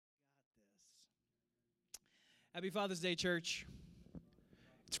Happy Father's Day, church.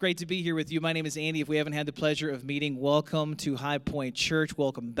 It's great to be here with you. My name is Andy. If we haven't had the pleasure of meeting, welcome to High Point Church.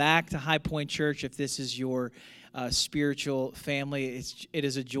 Welcome back to High Point Church. If this is your spiritual family, it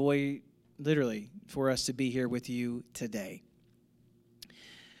is a joy, literally, for us to be here with you today.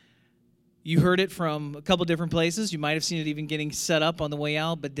 You heard it from a couple different places. You might have seen it even getting set up on the way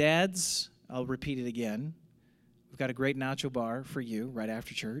out. But dads, I'll repeat it again. We've got a great nacho bar for you right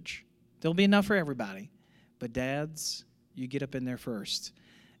after church. There'll be enough for everybody. But dads, you get up in there first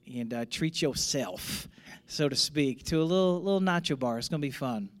and treat yourself, so to speak, to a little nacho bar. It's going to be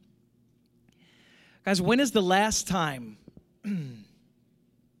fun. Guys, when is the last time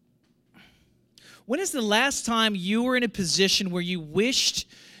you were in a position where you wished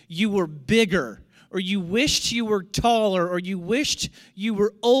you were bigger, or you wished you were taller, or you wished you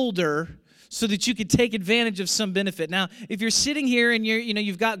were older, so that you could take advantage of some benefit? Now, if you're sitting here and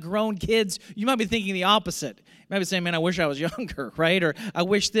you've got grown kids, you might be thinking the opposite. You might be saying, man, I wish I was younger, right? Or I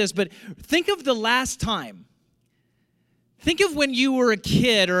wish this. But think of the last time. Think of when you were a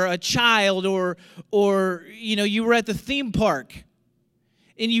kid or a child or you were at the theme park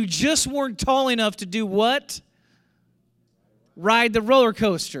and you just weren't tall enough to do what? Ride the roller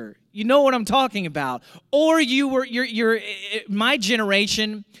coaster. You know what I'm talking about. Or you're my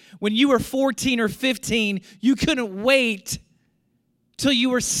generation, when you were 14 or 15, you couldn't wait till you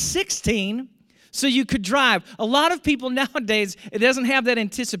were 16 so you could drive. A lot of people nowadays, it doesn't have that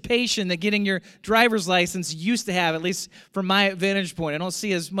anticipation that getting your driver's license used to have, at least from my vantage point. I don't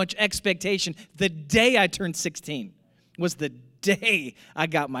see as much expectation. The day I turned 16 was the day I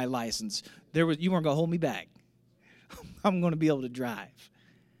got my license. You weren't going to hold me back. I'm going to be able to drive.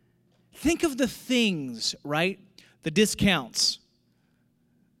 Think of the things, right? The discounts,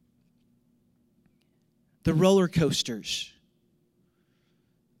 the roller coasters,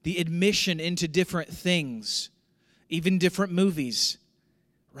 the admission into different things, even different movies,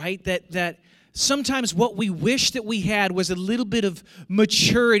 right? That sometimes what we wish that we had was a little bit of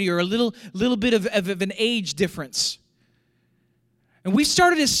maturity or a little bit of an age difference. And we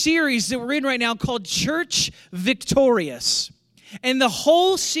started a series that we're in right now called Church Victorious. And the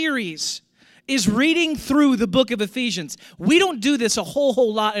whole series is reading through the book of Ephesians. We don't do this a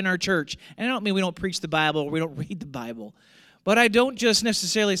whole lot in our church. And I don't mean we don't preach the Bible or we don't read the Bible. But I don't just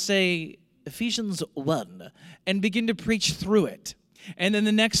necessarily say Ephesians 1 and begin to preach through it. And then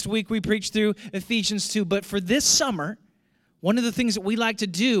the next week we preach through Ephesians 2. But for this summer, one of the things that we like to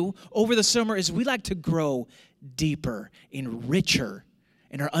do over the summer is we like to grow deeper and richer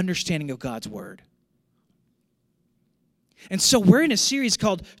in our understanding of God's Word. And so we're in a series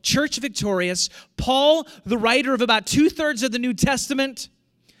called Church Victorious. Paul, the writer of about 2/3 of the New Testament,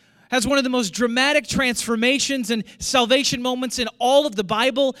 has one of the most dramatic transformations and salvation moments in all of the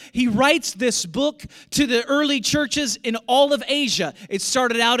Bible. He writes this book to the early churches in all of Asia. It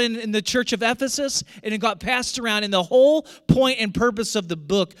started out in the church of Ephesus, and it got passed around. And the whole point and purpose of the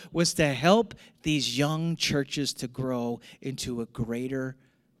book was to help these young churches to grow into a greater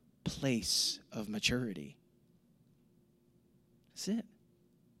place of maturity. That's it.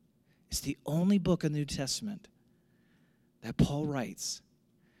 It's the only book in the New Testament that Paul writes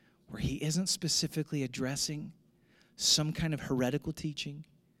where he isn't specifically addressing some kind of heretical teaching.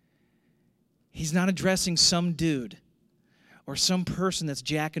 He's not addressing some dude or some person that's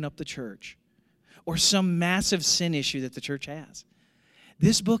jacking up the church or some massive sin issue that the church has.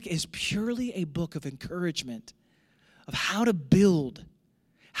 This book is purely a book of encouragement, of how to build,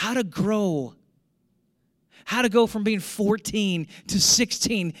 how to grow, how to go from being 14 to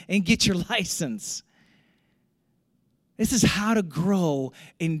 16 and get your license. This is how to grow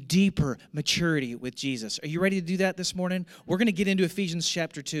in deeper maturity with Jesus. Are you ready to do that this morning? We're going to get into Ephesians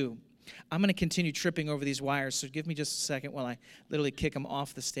chapter 2. I'm going to continue tripping over these wires, so give me just a second while I literally kick them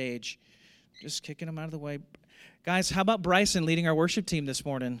off the stage. Just kicking them out of the way. Guys, how about Bryson leading our worship team this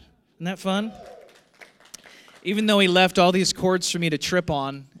morning? Isn't that fun? Even though he left all these chords for me to trip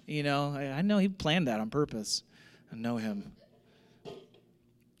on, I know he planned that on purpose. I know him.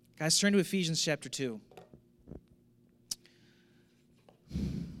 Guys, turn to Ephesians chapter 2.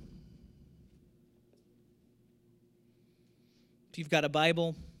 If you've got a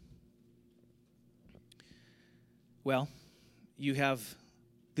Bible, well, you have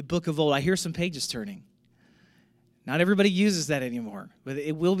the book of old. I hear some pages turning. Not everybody uses that anymore, but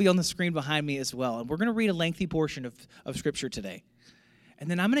it will be on the screen behind me as well. And we're going to read a lengthy portion of Scripture today. And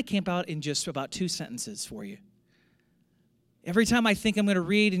then I'm going to camp out in just about 2 sentences for you. Every time I think I'm going to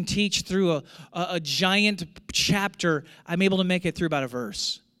read and teach through a giant chapter, I'm able to make it through about a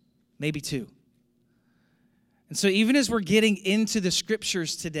verse, maybe 2. And so even as we're getting into the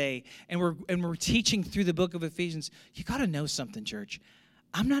scriptures today and we're teaching through the book of Ephesians, you got to know something, church.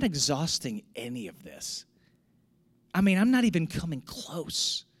 I'm not exhausting any of this. I mean, I'm not even coming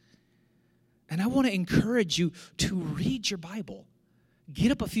close. And I want to encourage you to read your Bible.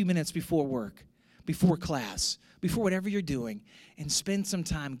 Get up a few minutes before work, before class, before whatever you're doing, and spend some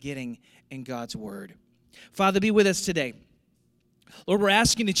time getting in God's Word. Father, be with us today. Lord, we're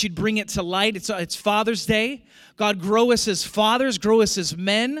asking that you'd bring it to light. It's Father's Day. God, grow us as fathers, grow us as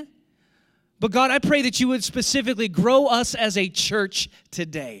men. But God, I pray that you would specifically grow us as a church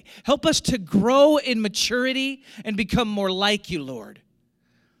today. Help us to grow in maturity and become more like you, Lord.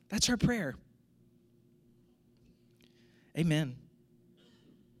 That's our prayer. Amen.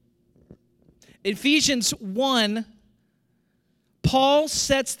 Ephesians 1, Paul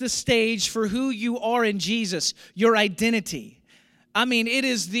sets the stage for who you are in Jesus, your identity. I mean, it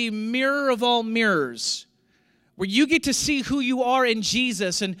is the mirror of all mirrors, where you get to see who you are in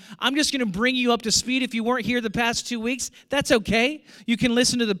Jesus. And I'm just going to bring you up to speed. If you weren't here the past 2 weeks, that's okay. You can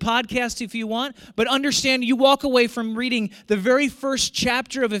listen to the podcast if you want. But understand, you walk away from reading the very first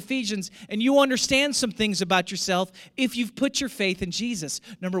chapter of Ephesians, and you understand some things about yourself if you've put your faith in Jesus.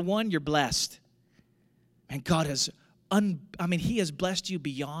 Number one, you're blessed. And God has, He has blessed you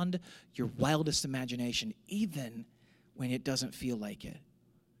beyond your wildest imagination, even when it doesn't feel like it.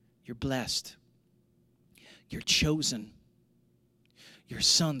 You're blessed. You're chosen. You're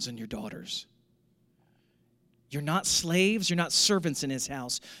sons and your daughters. You're not slaves. You're not servants in his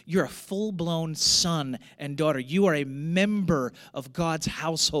house. You're a full-blown son and daughter. You are a member of God's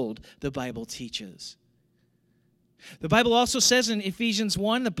household, the Bible teaches. The Bible also says in Ephesians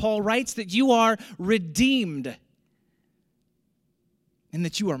 1 that Paul writes that you are redeemed and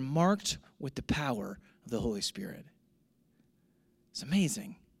that you are marked with the power of the Holy Spirit. It's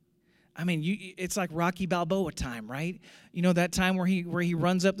amazing. I mean, it's like Rocky Balboa time, right? You know, that time where he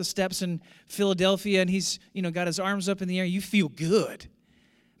runs up the steps in Philadelphia and he's, got his arms up in the air. You feel good.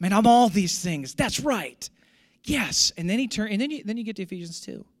 Man, I'm all these things. That's right. Yes. And then then you get to Ephesians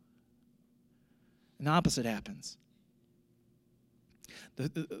 2. And the opposite happens.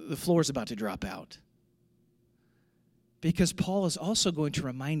 The floor is about to drop out. Because Paul is also going to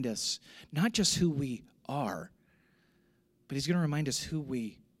remind us not just who we are, but he's going to remind us who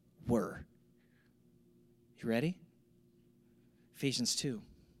we were. You ready? Ephesians 2.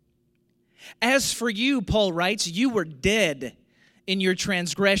 As for you, Paul writes, you were dead in your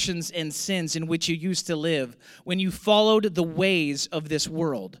transgressions and sins in which you used to live when you followed the ways of this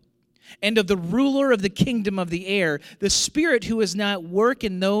world and of the ruler of the kingdom of the air, the spirit who is now at work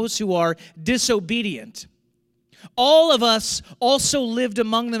in those who are disobedient. All of us also lived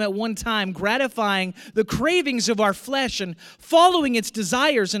among them at one time, gratifying the cravings of our flesh and following its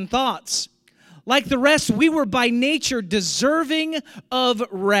desires and thoughts. Like the rest, we were by nature deserving of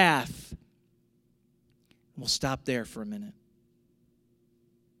wrath. We'll stop there for a minute.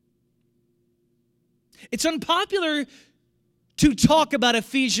 It's unpopular to talk about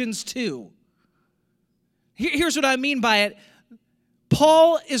Ephesians 2. Here's what I mean by it.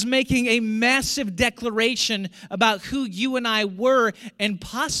 Paul is making a massive declaration about who you and I were, and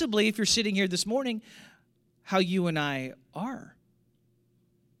possibly, if you're sitting here this morning, how you and I are.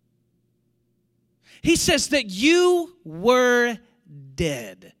 He says that you were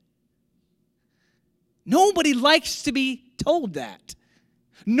dead. Nobody likes to be told that.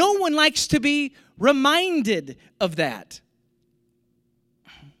 No one likes to be reminded of that.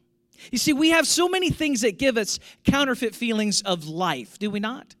 You see, we have so many things that give us counterfeit feelings of life, do we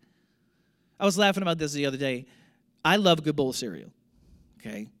not? I was laughing about this the other day. I love a good bowl of cereal,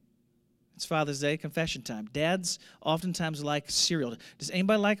 okay? It's Father's Day, confession time. Dads oftentimes like cereal. Does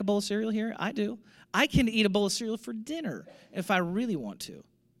anybody like a bowl of cereal here? I do. I can eat a bowl of cereal for dinner if I really want to.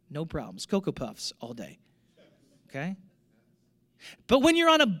 No problems. Cocoa Puffs all day, okay? But when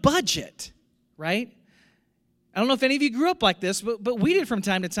you're on a budget, right? I don't know if any of you grew up like this, but we did from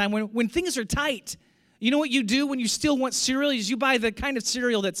time to time. When things are tight, you know what you do when you still want cereal is you buy the kind of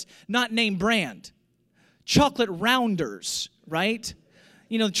cereal that's not name brand. Chocolate Rounders, right?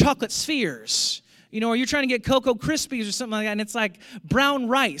 Chocolate Spheres. Or you're trying to get Cocoa Krispies or something like that, and it's like brown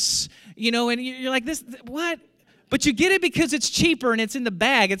rice. And you're like, this, what? But you get it because it's cheaper and it's in the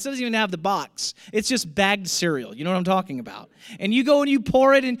bag. It doesn't even have the box. It's just bagged cereal. You know what I'm talking about? And you go and you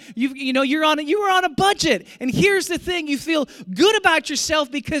pour it, and you were on a budget. And here's the thing: you feel good about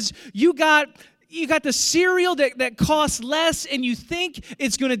yourself because you got the cereal that costs less, and you think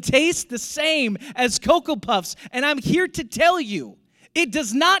it's going to taste the same as Cocoa Puffs. And I'm here to tell you, it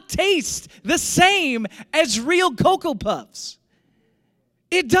does not taste the same as real Cocoa Puffs.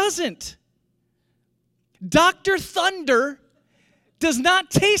 It doesn't. Dr. Thunder does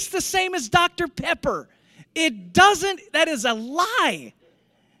not taste the same as Dr. Pepper. It doesn't. That is a lie.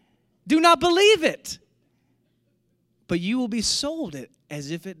 Do not believe it. But you will be sold it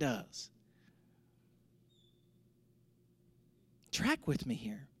as if it does. Track with me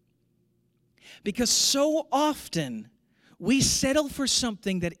here. Because so often we settle for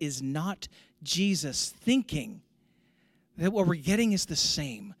something that is not Jesus, thinking that what we're getting is the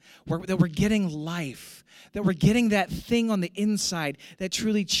same, that we're getting life, that we're getting that thing on the inside that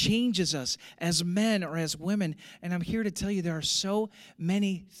truly changes us as men or as women. And I'm here to tell you there are so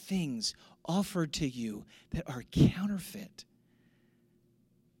many things offered to you that are counterfeit,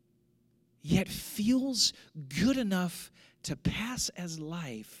 yet feels good enough to pass as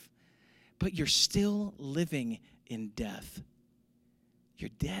life, but you're still living in death.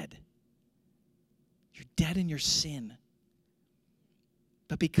 You're dead. You're dead in your sin.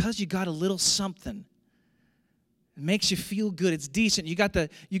 But because you got a little something, it makes you feel good. It's decent. You got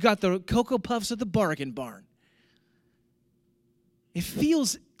the Cocoa Puffs at the bargain barn. It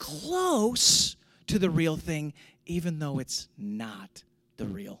feels close to the real thing, even though it's not the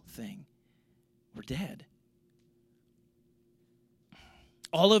real thing. We're dead.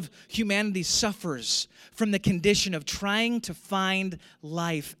 All of humanity suffers from the condition of trying to find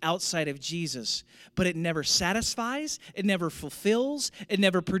life outside of Jesus, but it never satisfies, it never fulfills, it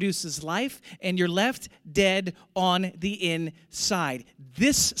never produces life, and you're left dead on the inside.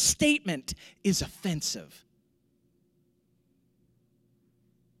 This statement is offensive.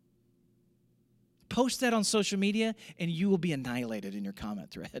 Post that on social media, and you will be annihilated in your comment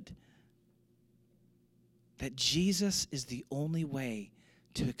thread. That Jesus is the only way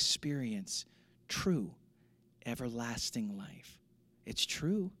to experience true, everlasting life. It's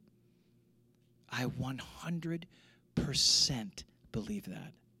true. I 100% believe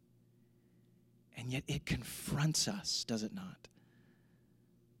that. And yet it confronts us, does it not?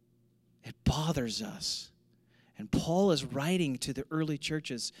 It bothers us. And Paul is writing to the early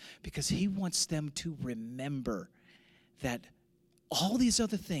churches because he wants them to remember that all these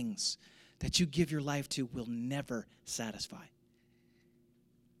other things that you give your life to will never satisfy.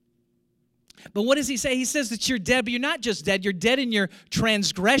 But what does he say? He says that you're dead, but you're not just dead. You're dead in your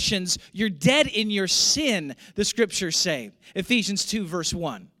transgressions. You're dead in your sin, the scriptures say. Ephesians 2, verse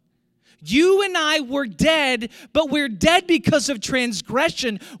 1. You and I were dead, but we're dead because of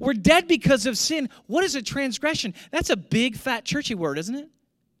transgression. We're dead because of sin. What is a transgression? That's a big, fat, churchy word, isn't it?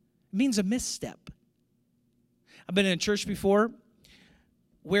 It means a misstep. I've been in a church before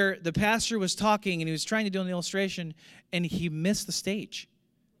where the pastor was talking and he was trying to do an illustration and he missed the stage.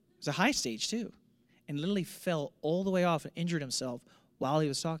 It was a high stage too, and literally fell all the way off and injured himself while he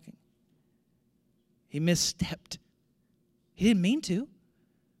was talking. He misstepped. He didn't mean to.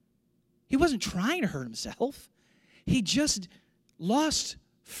 He wasn't trying to hurt himself. He just lost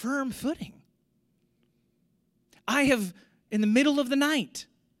firm footing. I have, in the middle of the night,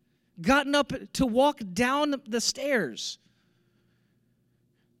 gotten up to walk down the stairs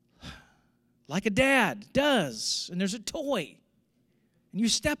like a dad does, and there's a toy. And you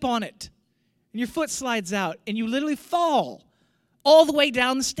step on it, and your foot slides out, and you literally fall all the way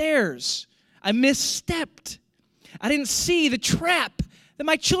down the stairs. I misstepped. I didn't see the trap that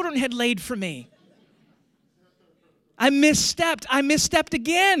my children had laid for me. I misstepped. I misstepped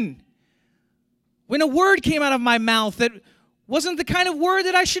again. When a word came out of my mouth that wasn't the kind of word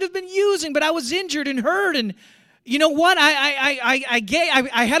that I should have been using, but I was injured and hurt, and you know what?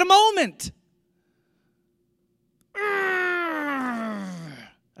 I had a moment.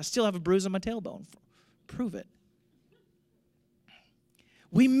 I still have a bruise on my tailbone. Prove it.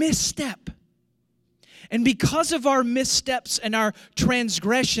 We misstep. And because of our missteps and our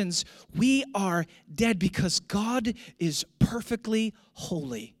transgressions, we are dead because God is perfectly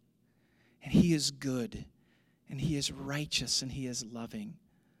holy. And He is good. And He is righteous. And He is loving.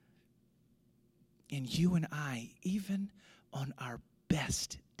 And you and I, even on our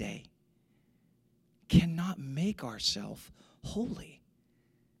best day, cannot make ourselves holy.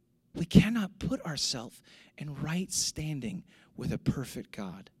 We cannot put ourselves in right standing with a perfect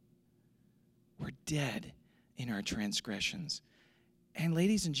God. We're dead in our transgressions. And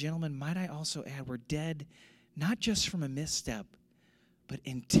ladies and gentlemen, might I also add, we're dead not just from a misstep, but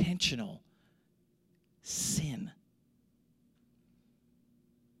intentional sin.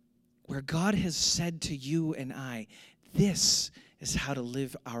 Where God has said to you and I, this is how to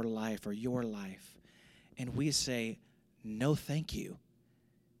live our life or your life. And we say, no, thank you.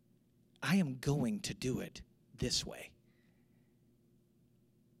 I am going to do it this way.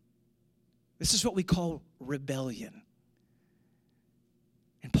 This is what we call rebellion.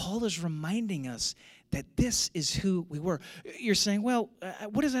 And Paul is reminding us that this is who we were. You're saying, well,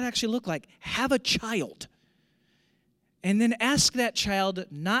 what does that actually look like? Have a child. And then ask that child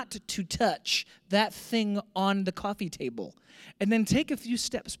not to touch that thing on the coffee table. And then take a few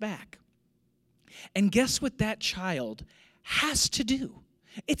steps back. And guess what that child has to do?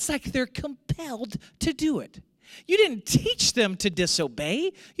 It's like they're compelled to do it. You didn't teach them to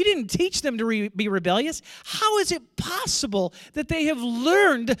disobey. You didn't teach them to be rebellious. How is it possible that they have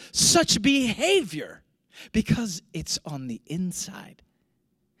learned such behavior? Because it's on the inside.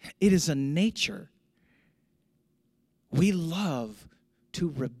 It is a nature. We love to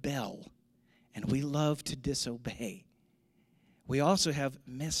rebel, and we love to disobey. We also have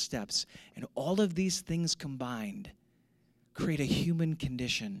missteps, and all of these things combined create a human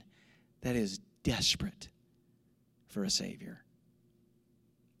condition that is desperate for a Savior.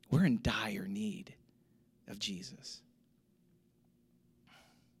 We're in dire need of Jesus.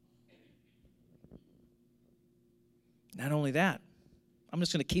 Not only that, I'm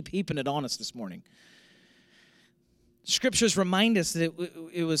just going to keep heaping it on us this morning. Scriptures remind us that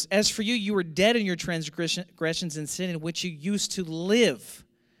it was, as for you, you were dead in your transgressions and sin in which you used to live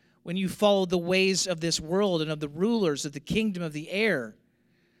when you followed the ways of this world and of the rulers of the kingdom of the air.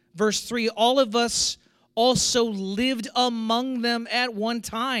 Verse 3, all of us also lived among them at one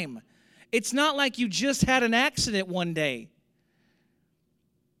time. It's not like you just had an accident one day.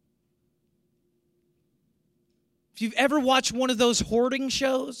 If you've ever watched one of those hoarding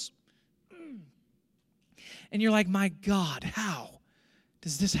shows, and you're like, my God, how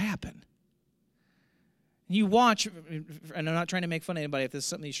does this happen? And you watch, and I'm not trying to make fun of anybody if this is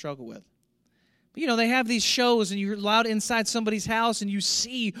something you struggle with. But, you know, they have these shows, and you're allowed inside somebody's house, and you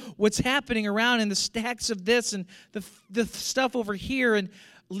see what's happening around, and the stacks of this, and the stuff over here, and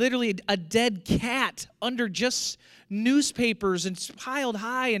literally a dead cat under just newspapers, and it's piled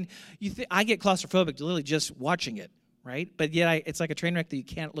high, and I get claustrophobic literally just watching it, right? But yet it's like a train wreck that you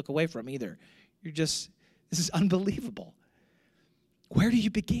can't look away from either. This is unbelievable. Where do you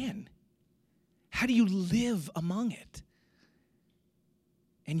begin? How do you live among it?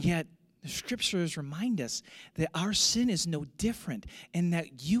 And yet, the Scriptures remind us that our sin is no different, and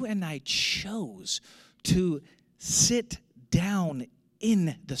that you and I chose to sit down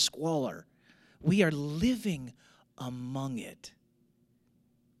in the squalor. We are living among it.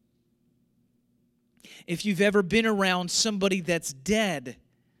 If you've ever been around somebody that's dead,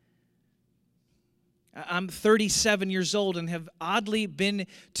 I'm 37 years old and have oddly been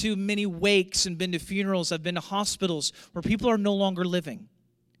to many wakes and been to funerals. I've been to hospitals where people are no longer living.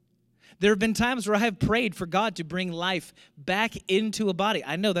 There have been times where I have prayed for God to bring life back into a body.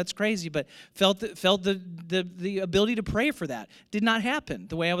 I know that's crazy, but felt the ability to pray for that. Did not happen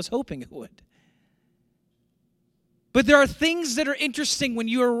the way I was hoping it would. But there are things that are interesting when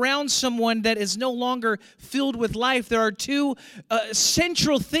you're around someone that is no longer filled with life. There are two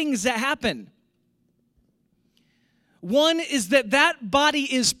central things that happen. One is that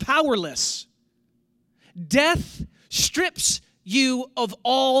body is powerless. Death strips you of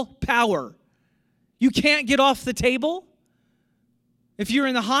all power. You can't get off the table. If you're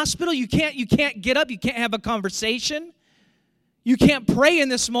in the hospital, you can't get up. You can't have a conversation. You can't pray in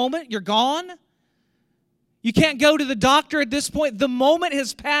this moment. You're gone. You can't go to the doctor at this point. The moment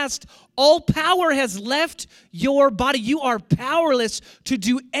has passed. All power has left your body. You are powerless to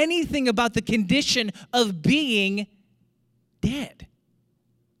do anything about the condition of being dead.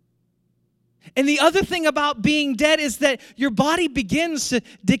 And the other thing about being dead is that your body begins to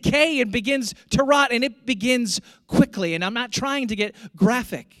decay and begins to rot, and it begins quickly. And I'm not trying to get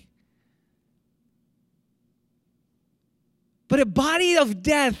graphic. But a body of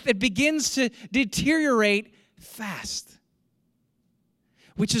death, it begins to deteriorate fast.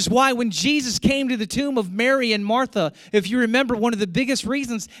 Which is why when Jesus came to the tomb of Mary and Martha, if you remember, one of the biggest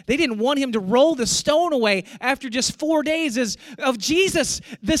reasons they didn't want him to roll the stone away after just 4 days is of Jesus,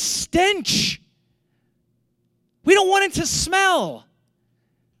 the stench. We don't want it to smell.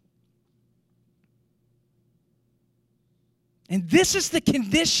 And this is the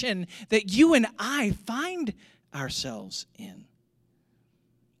condition that you and I find ourselves in.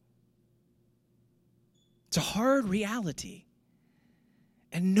 It's a hard reality.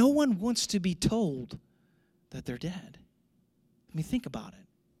 And no one wants to be told that they're dead. I mean, think about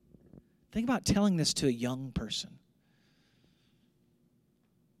it. Think about telling this to a young person.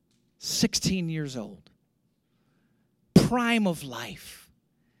 16 years old. Prime of life.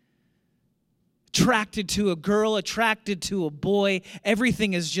 Attracted to a girl, attracted to a boy.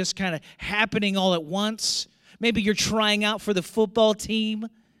 Everything is just kind of happening all at once. Maybe you're trying out for the football team.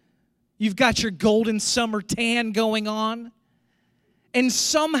 You've got your golden summer tan going on. And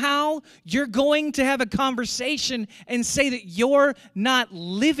somehow you're going to have a conversation and say that you're not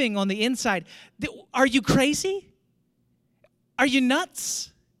living on the inside. Are you crazy? Are you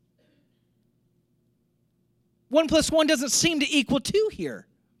nuts? 1 + 1 doesn't seem to equal 2 here.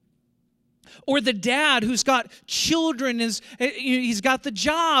 Or the dad who's got children, he's got the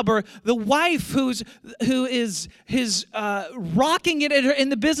job, or the wife who is rocking it in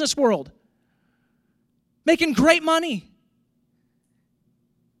the business world, making great money.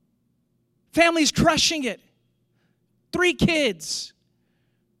 Family's crushing it. 3 kids,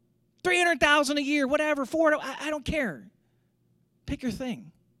 $300,000 a year, whatever, I don't care. Pick your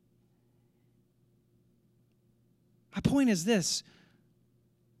thing. My point is this.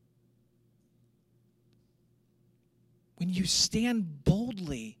 When you stand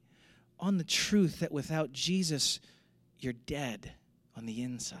boldly on the truth that without Jesus, you're dead on the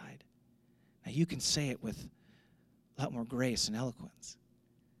inside. Now, you can say it with a lot more grace and eloquence,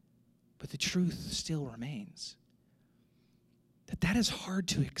 but the truth still remains. That is hard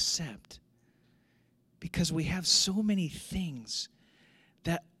to accept because we have so many things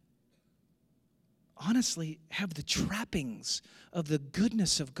that honestly have the trappings of the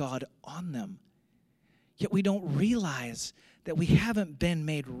goodness of God on them. Yet we don't realize that we haven't been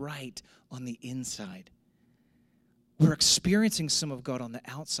made right on the inside. We're experiencing some of God on the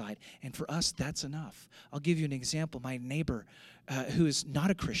outside, and for us, that's enough. I'll give you an example. My neighbor, who is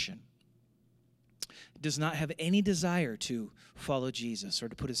not a Christian, does not have any desire to follow Jesus or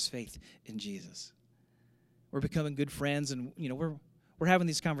to put his faith in Jesus. We're becoming good friends, and we're having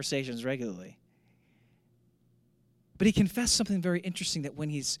these conversations regularly. But he confessed something very interesting, that when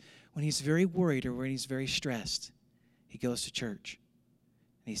he's very worried or when he's very stressed, he goes to church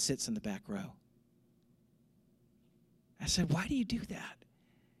and he sits in the back row. I said, why do you do that?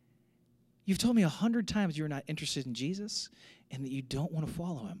 You've told me 100 times you're not interested in Jesus and that you don't want to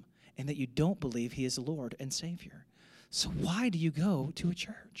follow him and that you don't believe he is Lord and Savior. So why do you go to a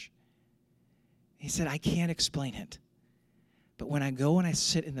church? He said, I can't explain it. But when I go and I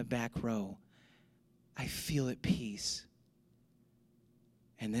sit in the back row, I feel at peace.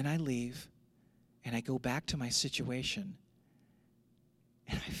 And then I leave, and I go back to my situation,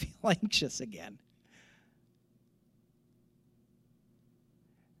 and I feel anxious again.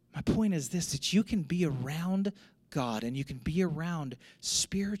 My point is this, that you can be around God, and you can be around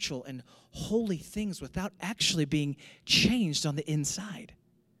spiritual and holy things without actually being changed on the inside.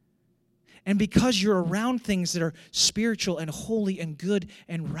 And because you're around things that are spiritual and holy and good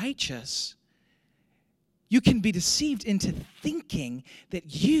and righteous, you can be deceived into thinking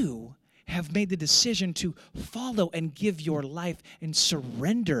that you have made the decision to follow and give your life and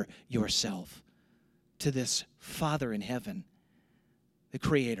surrender yourself to this Father in heaven, the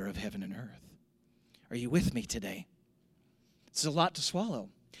creator of heaven and earth. Are you with me today? It's a lot to swallow.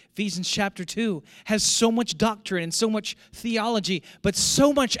 Ephesians chapter 2 has so much doctrine and so much theology, but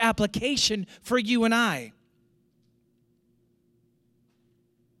so much application for you and I.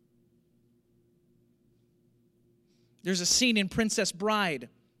 There's a scene in Princess Bride,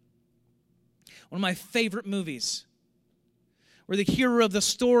 one of my favorite movies, where the hero of the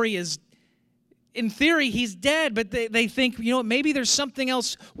story is, in theory, he's dead, but they think, maybe there's something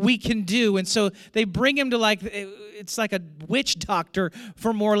else we can do. And so they bring him to it's like a witch doctor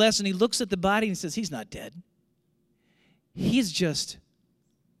for more or less, and he looks at the body and says, he's not dead. He's just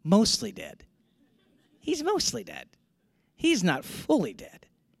mostly dead. He's mostly dead. He's not fully dead.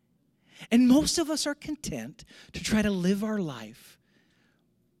 And most of us are content to try to live our life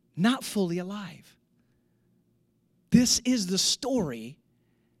not fully alive. This is the story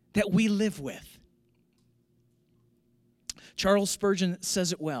that we live with. Charles Spurgeon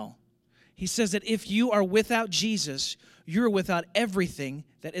says it well. He says that if you are without Jesus, you're without everything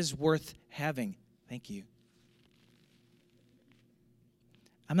that is worth having. Thank you.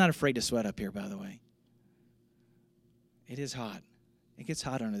 I'm not afraid to sweat up here, by the way. It is hot. It gets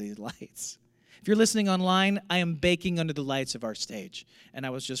hot under these lights. If you're listening online, I am baking under the lights of our stage. And I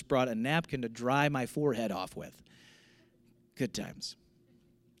was just brought a napkin to dry my forehead off with. Good times.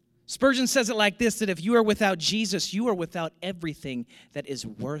 Spurgeon says it like this, that if you are without Jesus, you are without everything that is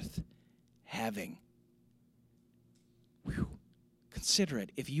worth having. Whew. Consider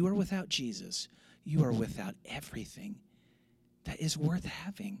it. If you are without Jesus, you are without everything that is worth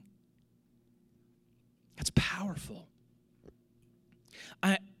having. That's powerful.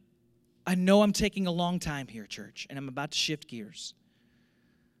 I know I'm taking a long time here, church, and I'm about to shift gears.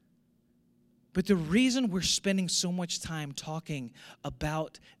 But the reason we're spending so much time talking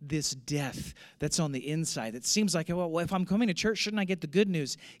about this death that's on the inside, it seems like, well, if I'm coming to church, shouldn't I get the good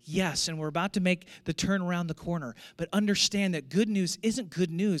news? Yes, and we're about to make the turn around the corner. But understand that good news isn't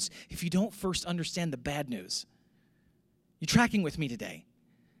good news if you don't first understand the bad news. You tracking with me today?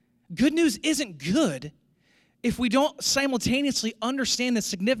 Good news isn't good if we don't simultaneously understand the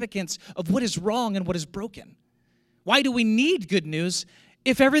significance of what is wrong and what is broken. Why do we need good news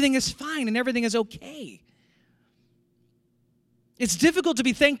if everything is fine and everything is okay? It's difficult to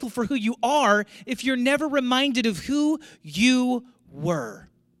be thankful for who you are if you're never reminded of who you were.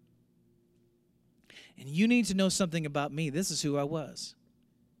 And you need to know something about me. This is who I was.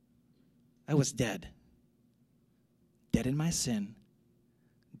 I was dead. Dead in my sin.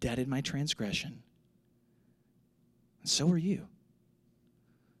 Dead in my transgression. And so are you.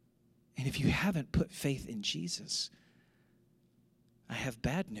 And if you haven't put faith in Jesus, I have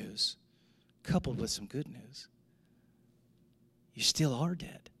bad news coupled with some good news. You still are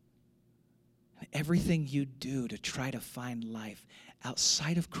dead. And everything you do to try to find life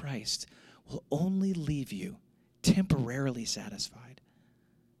outside of Christ will only leave you temporarily satisfied.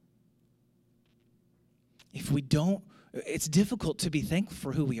 If we don't, it's difficult to be thankful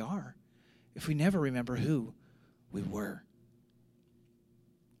for who we are if we never remember who we were.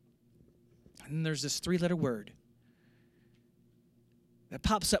 And then there's this 3-letter word that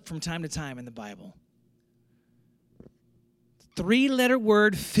pops up from time to time in the Bible. 3-letter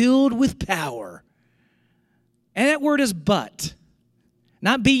word filled with power. And that word is but.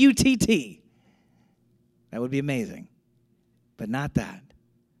 Not B-U-T-T. That would be amazing. But not that.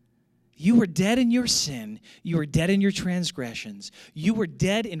 You were dead in your sin. You were dead in your transgressions. You were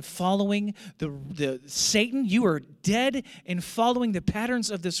dead in following the Satan. You were dead in following the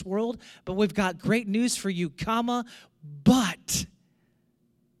patterns of this world. But we've got great news for you, comma, but.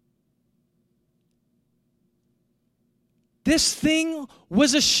 This thing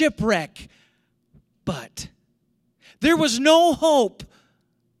was a shipwreck, but. There was no hope,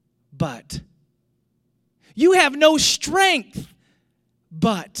 but. You have no strength,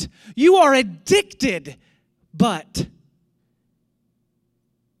 but. You are addicted, but.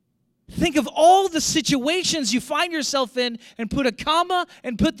 Think of all the situations you find yourself in and put a comma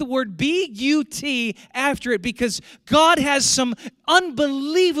and put the word B-U-T after it, because God has some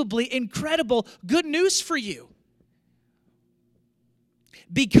unbelievably incredible good news for you.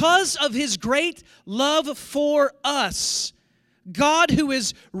 Because of his great love for us, God, who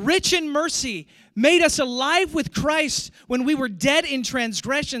is rich in mercy, made us alive with Christ when we were dead in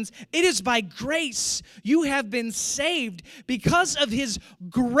transgressions. It is by grace you have been saved because of his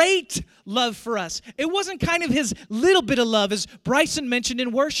great love for us. It wasn't kind of his little bit of love, as Bryson mentioned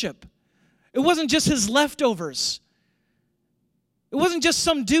in worship. It wasn't just his leftovers. It wasn't just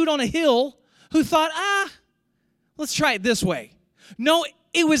some dude on a hill who thought, let's try it this way. No,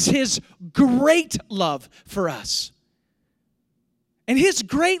 it was his great love for us. And his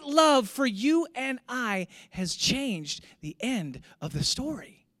great love for you and I has changed the end of the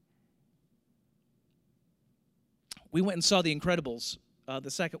story. We went and saw The Incredibles,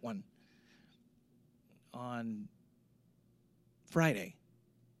 the second one, on Friday.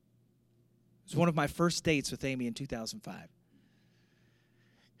 It was one of my first dates with Amy in 2005.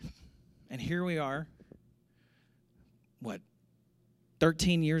 And here we are,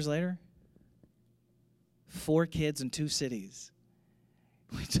 13 years later? 4 kids in 2 cities.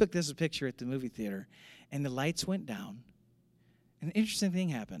 We took this picture at the movie theater, and the lights went down. And an interesting thing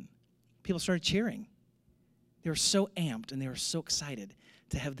happened. People started cheering. They were so amped, and they were so excited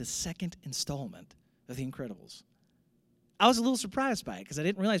to have the second installment of The Incredibles. I was a little surprised by it, because I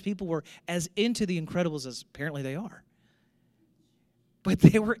didn't realize people were as into The Incredibles as apparently they are. But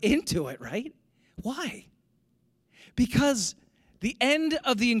they were into it, right? Why? Because the end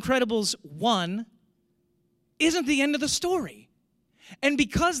of The Incredibles 1 isn't the end of the story. And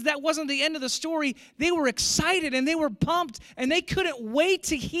because that wasn't the end of the story, they were excited and they were pumped and they couldn't wait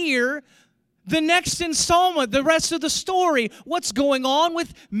to hear the next installment, the rest of the story. What's going on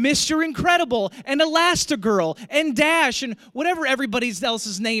with Mr. Incredible and Elastigirl and Dash and whatever everybody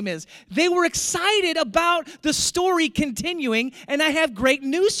else's name is. They were excited about the story continuing, and I have great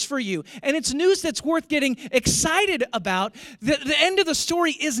news for you. And it's news that's worth getting excited about. The end of the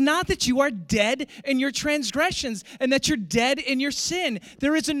story is not that you are dead in your transgressions and that you're dead in your sin.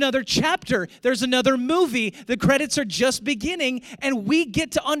 There is another chapter. There's another movie. The credits are just beginning, and we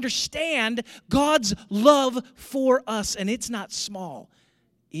get to understand God's love for us, and it's not small.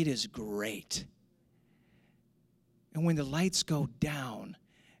 It is great. And when the lights go down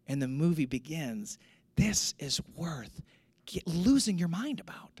and the movie begins, this is worth losing your mind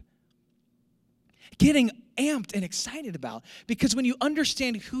about. getting amped and excited about. Because when you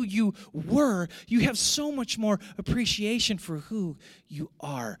understand who you were, you have so much more appreciation for who you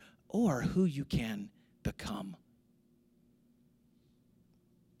are or who you can become.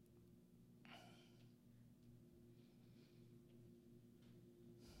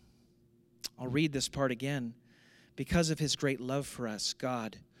 I'll read this part again. Because of his great love for us,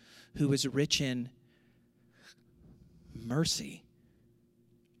 God, who is rich in mercy,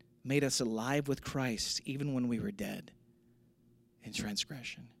 made us alive with Christ even when we were dead in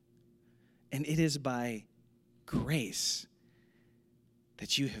transgression. And it is by grace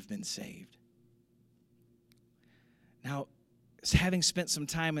that you have been saved. Now, having spent some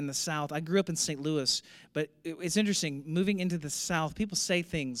time in the South, I grew up in St. Louis, but it's interesting, moving into the South, people say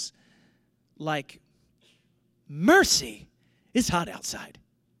things like, mercy, it's hot outside.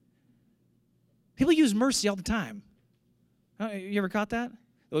 People use mercy all the time. You ever caught that?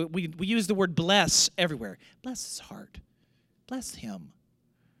 We use the word bless everywhere. Bless his heart. Bless him.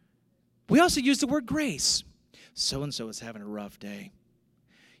 We also use the word grace. So-and-so is having a rough day.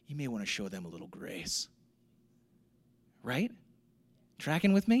 You may want to show them a little grace. Right?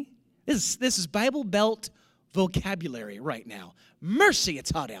 Tracking with me? This is Bible Belt vocabulary right now. Mercy,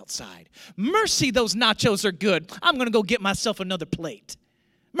 it's hot outside. Mercy, those nachos are good. I'm going to go get myself another plate.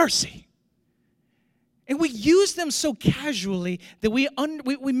 Mercy. And we use them so casually that we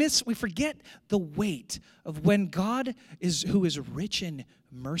forget the weight of when God is who is rich in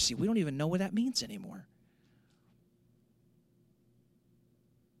mercy. We don't even know what that means anymore.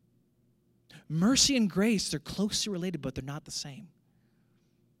 Mercy and grace, they're closely related, but they're not the same.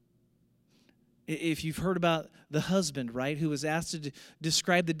 If you've heard about the husband, right, who was asked to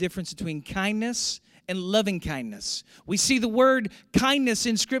describe the difference between kindness and loving kindness. We see the word kindness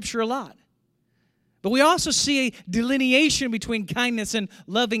in Scripture a lot. But we also see a delineation between kindness and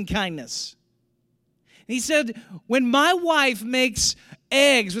loving kindness. He said, when my wife makes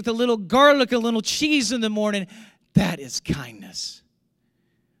eggs with a little garlic, a little cheese in the morning, that is kindness.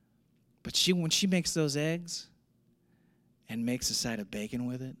 But when she makes those eggs and makes a side of bacon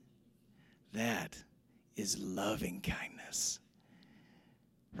with it, that is loving kindness.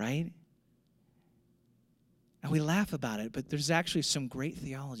 Right? And we laugh about it, but there's actually some great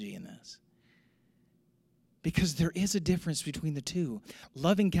theology in this. Because there is a difference between the two.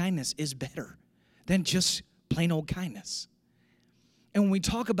 Loving kindness is better than just plain old kindness. And when we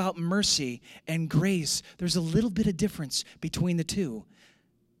talk about mercy and grace, there's a little bit of difference between the two.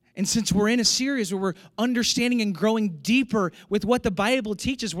 And since we're in a series where we're understanding and growing deeper with what the Bible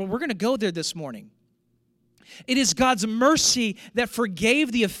teaches, well, we're going to go there this morning. It is God's mercy that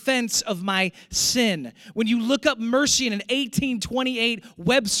forgave the offense of my sin. When you look up mercy in an 1828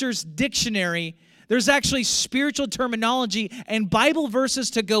 Webster's dictionary, there's actually spiritual terminology and Bible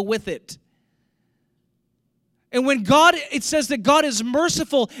verses to go with it. And when it says that God is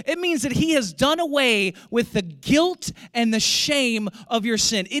merciful, it means that he has done away with the guilt and the shame of your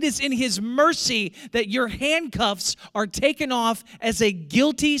sin. It is in his mercy that your handcuffs are taken off as a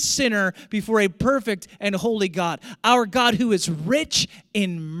guilty sinner before a perfect and holy God. Our God, who is rich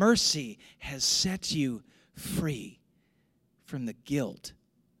in mercy, has set you free from the guilt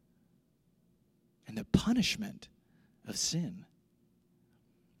and the punishment of sin.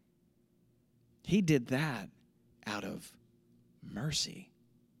 He did that out of mercy.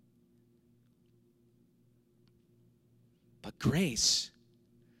 But grace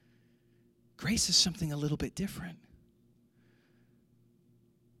is something a little bit different.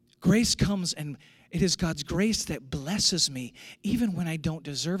 Grace comes, and it is God's grace that blesses me even when I don't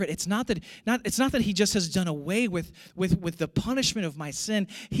deserve it. It's not that he just has done away with the punishment of my sin.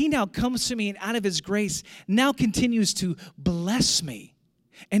 He now comes to me, and out of his grace now continues to bless me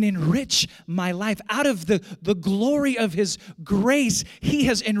and enrich my life. Out of the glory of his grace, he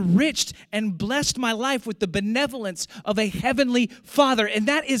has enriched and blessed my life with the benevolence of a heavenly Father. And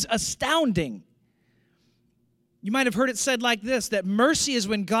that is astounding. You might have heard it said like this, that mercy is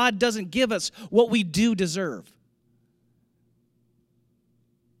when God doesn't give us what we do deserve.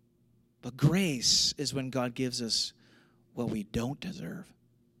 But grace is when God gives us what we don't deserve.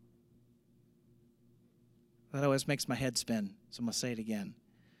 That always makes my head spin, so I'm going to say it again.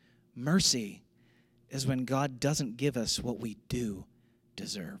 Mercy is when God doesn't give us what we do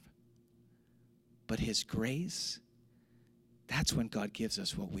deserve. But his grace, that's when God gives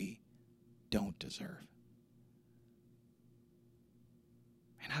us what we don't deserve.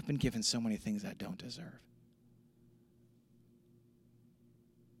 And I've been given so many things I don't deserve.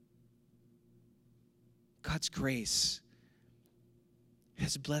 God's grace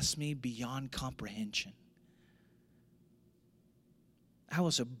has blessed me beyond comprehension. I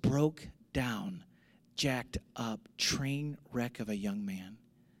was a broke down jacked up train wreck of a young man.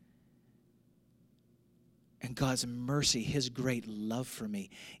 And God's mercy, his great love for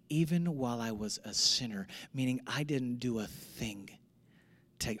me, even while I was a sinner, meaning I didn't do a thing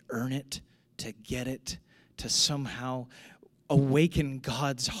to earn it, to get it, to somehow awaken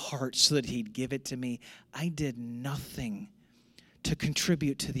God's heart so that he'd give it to me. I did nothing to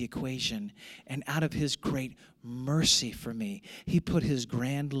contribute to the equation. And out of his great mercy for me, he put his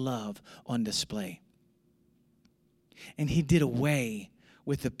grand love on display. And he did away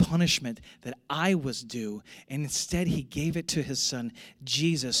with the punishment that I was due, and instead he gave it to his son,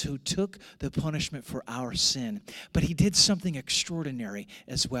 Jesus, who took the punishment for our sin. But he did something extraordinary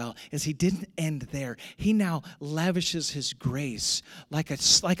as well, as he didn't end there. He now lavishes his grace like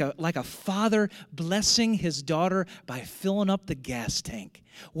a father blessing his daughter by filling up the gas tank.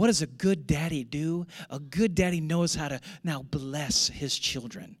 What does a good daddy do? A good daddy knows how to now bless his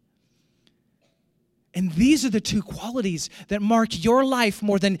children. And these are the two qualities that mark your life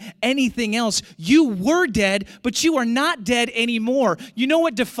more than anything else. You were dead, but you are not dead anymore. You know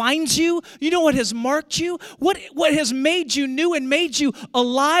what defines you? You know what has marked you? What has made you new and made you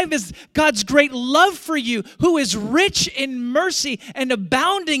alive is God's great love for you, who is rich in mercy and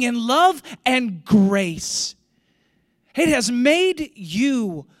abounding in love and grace. It has made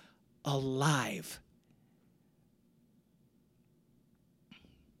you alive.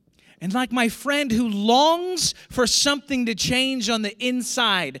 And like my friend who longs for something to change on the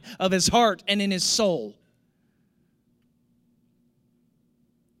inside of his heart and in his soul.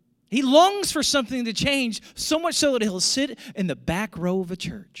 He longs for something to change so much so that he'll sit in the back row of a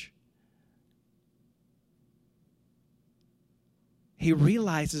church. He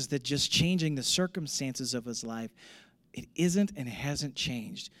realizes that just changing the circumstances of his life, it isn't and hasn't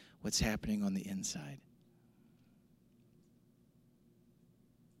changed what's happening on the inside.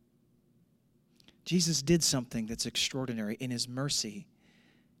 Jesus did something that's extraordinary. In his mercy,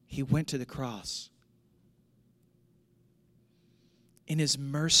 he went to the cross. In his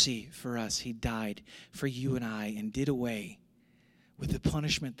mercy for us, he died for you and I and did away with the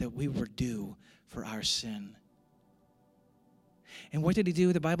punishment that we were due for our sin. And what did he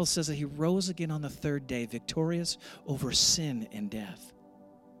do? The Bible says that he rose again on the third day, victorious over sin and death.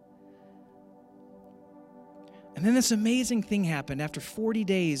 And then this amazing thing happened after 40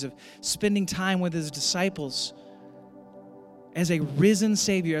 days of spending time with his disciples as a risen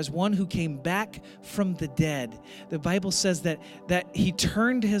Savior, as one who came back from the dead. The Bible says that he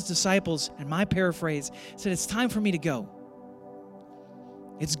turned to his disciples, and my paraphrase said, "It's time for me to go.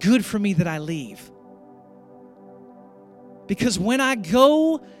 It's good for me that I leave. Because when I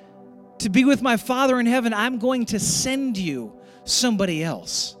go to be with my Father in heaven, I'm going to send you somebody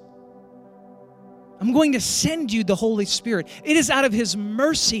else. I'm going to send you the Holy Spirit." It is out of his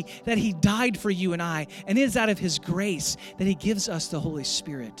mercy that he died for you and I, and it is out of his grace that he gives us the Holy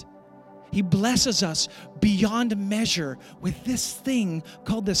Spirit. He blesses us beyond measure with this thing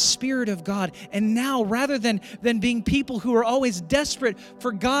called the Spirit of God. And now, rather than being people who are always desperate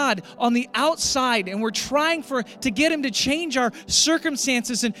for God on the outside, and we're trying to get him to change our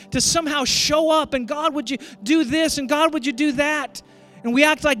circumstances and to somehow show up, and God, would you do this, and God, would you do that? And we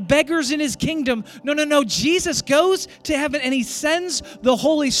act like beggars in his kingdom. No. Jesus goes to heaven and he sends the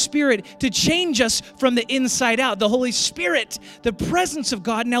Holy Spirit to change us from the inside out. The Holy Spirit, the presence of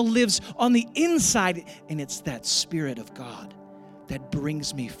God, now lives on the inside. And it's that Spirit of God that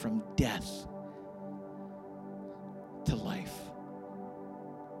brings me from death to life.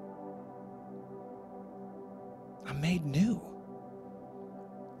 I'm made new.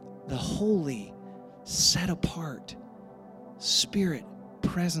 The holy, set apart Spirit,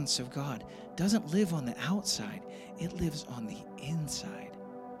 presence of God doesn't live on the outside. It lives on the inside.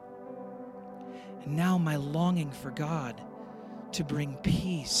 And now my longing for God to bring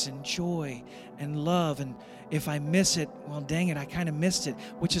peace and joy and love, and if I miss it, well, dang it, I kind of missed it,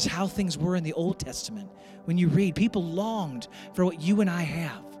 which is how things were in the Old Testament. When you read, people longed for what you and I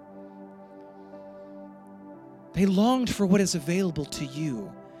have. They longed for what is available to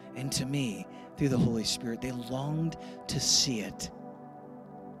you and to me through the Holy Spirit. They longed to see it.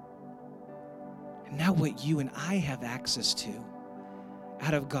 And now what you and I have access to,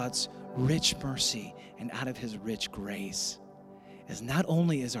 out of God's rich mercy and out of his rich grace, is not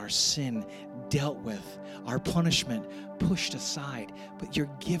only is our sin dealt with, our punishment pushed aside, but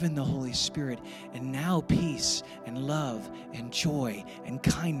you're given the Holy Spirit, and now peace and love and joy and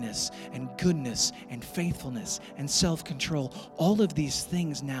kindness and goodness and faithfulness and self-control, all of these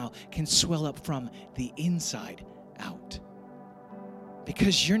things now can swell up from the inside out.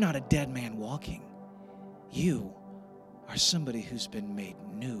 Because you're not a dead man walking. You are somebody who's been made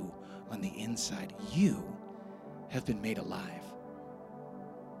new on the inside. You have been made alive.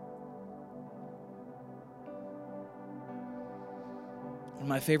 One of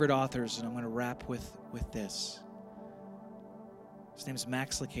my favorite authors, and I'm going to wrap with this. His name is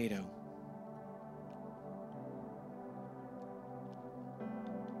Max Lucado.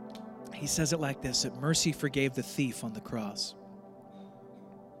 He says it like this, that mercy forgave the thief on the cross,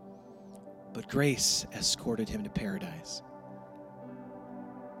 but grace escorted him to paradise.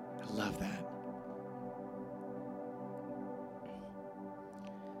 I love that.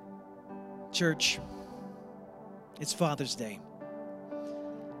 Church, it's Father's Day.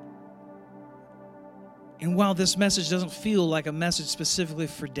 And while this message doesn't feel like a message specifically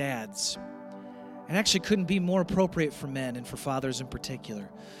for dads, it actually couldn't be more appropriate for men and for fathers in particular,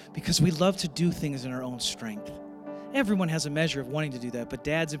 because we love to do things in our own strength. Everyone has a measure of wanting to do that, but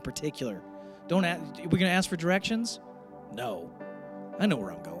dads in particular. We're going to ask for directions? No. I know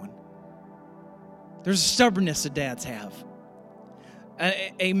where I'm going. There's a stubbornness that dads have,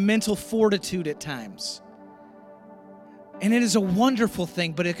 a mental fortitude at times. And it is a wonderful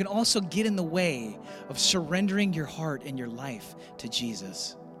thing, but it can also get in the way of surrendering your heart and your life to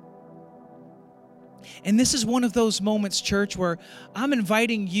Jesus. And this is one of those moments, church, where I'm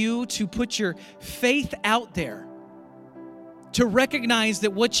inviting you to put your faith out there, to recognize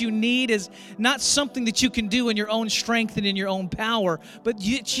that what you need is not something that you can do in your own strength and in your own power, but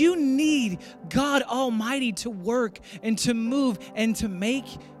you need God Almighty to work and to move and to make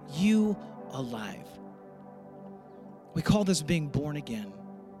you alive. We call this being born again.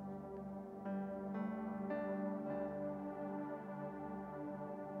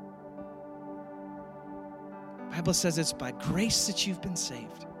 The Bible says it's by grace that you've been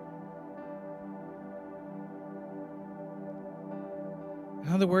saved. In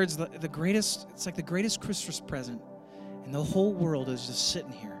other words, it's like the greatest Christmas present in the whole world is just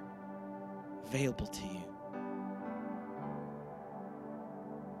sitting here, available to you.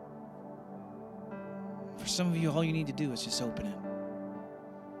 For some of you, all you need to do is just open it,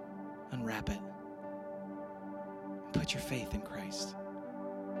 unwrap it, and put your faith in Christ.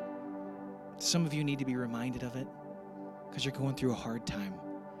 Some of you need to be reminded of it because you're going through a hard time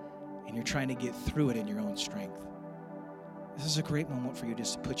and you're trying to get through it in your own strength. This is a great moment for you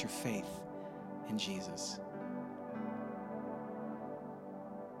just to put your faith in Jesus.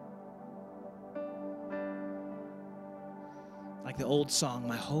 Like the old song,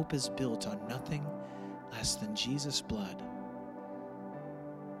 my hope is built on nothing less than Jesus' blood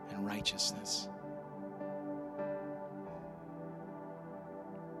and righteousness.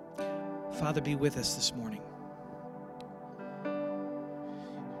 Father, be with us this morning.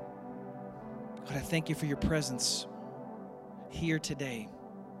 God, I thank you for your presence here today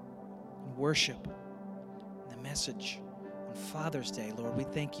in worship, in the message on Father's Day. Lord, we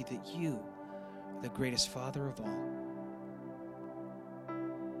thank you that you are the greatest Father of all.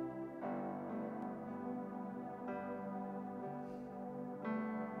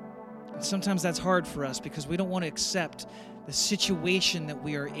 And sometimes that's hard for us because we don't want to accept the situation that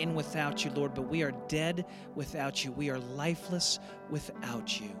we are in without you, Lord, but we are dead without you. We are lifeless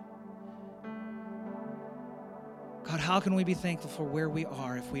without you. God, how can we be thankful for where we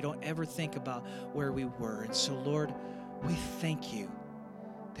are if we don't ever think about where we were? And so, Lord, we thank you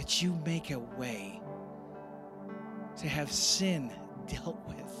that you make a way to have sin dealt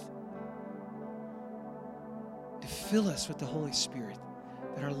with, to fill us with the Holy Spirit,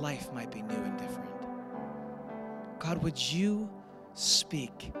 that our life might be new and different. God, would you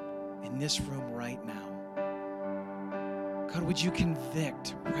speak in this room right now? God, would you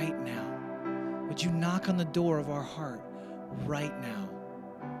convict right now? Would you knock on the door of our heart right now?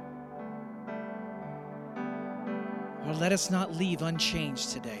 Lord, let us not leave unchanged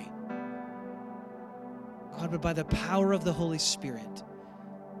today. God, but by the power of the Holy Spirit,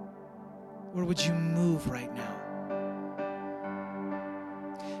 Lord, would you move right now?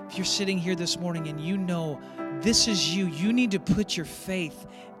 If you're sitting here this morning and you know this is you, you need to put your faith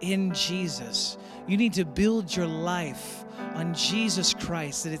in Jesus. You need to build your life on Jesus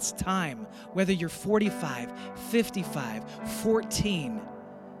Christ, that it's time, whether you're 45, 55, 14.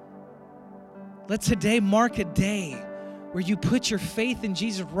 Let today mark a day where you put your faith in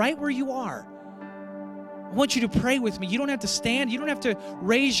Jesus right where you are. I want you to pray with me. You don't have to stand. You don't have to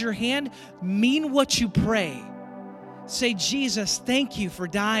raise your hand. Mean what you pray. Say, Jesus, thank you for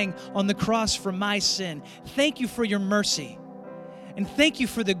dying on the cross for my sin. Thank you for your mercy. And thank you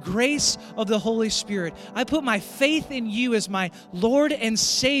for the grace of the Holy Spirit. I put my faith in you as my Lord and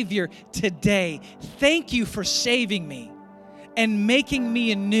Savior today. Thank you for saving me and making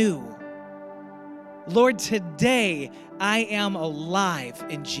me anew. Lord, today I am alive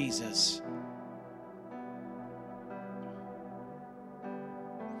in Jesus.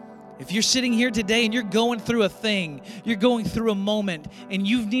 If you're sitting here today and you're going through a thing, you're going through a moment, and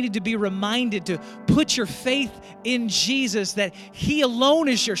you've needed to be reminded to put your faith in Jesus, that He alone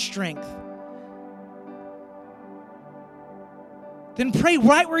is your strength, then pray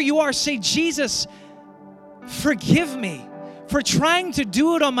right where you are. Say, Jesus, forgive me for trying to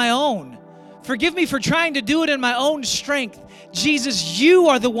do it on my own. Forgive me for trying to do it in my own strength. Jesus, you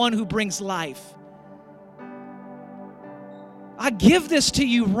are the one who brings life. I give this to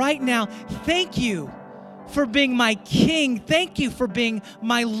you right now. Thank you for being my King. Thank you for being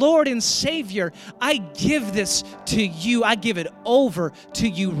my Lord and Savior. I give this to you. I give it over to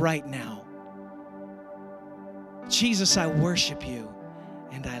you right now. Jesus, I worship you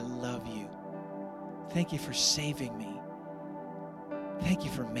and I love you. Thank you for saving me. Thank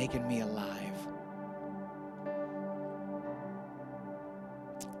you for making me alive.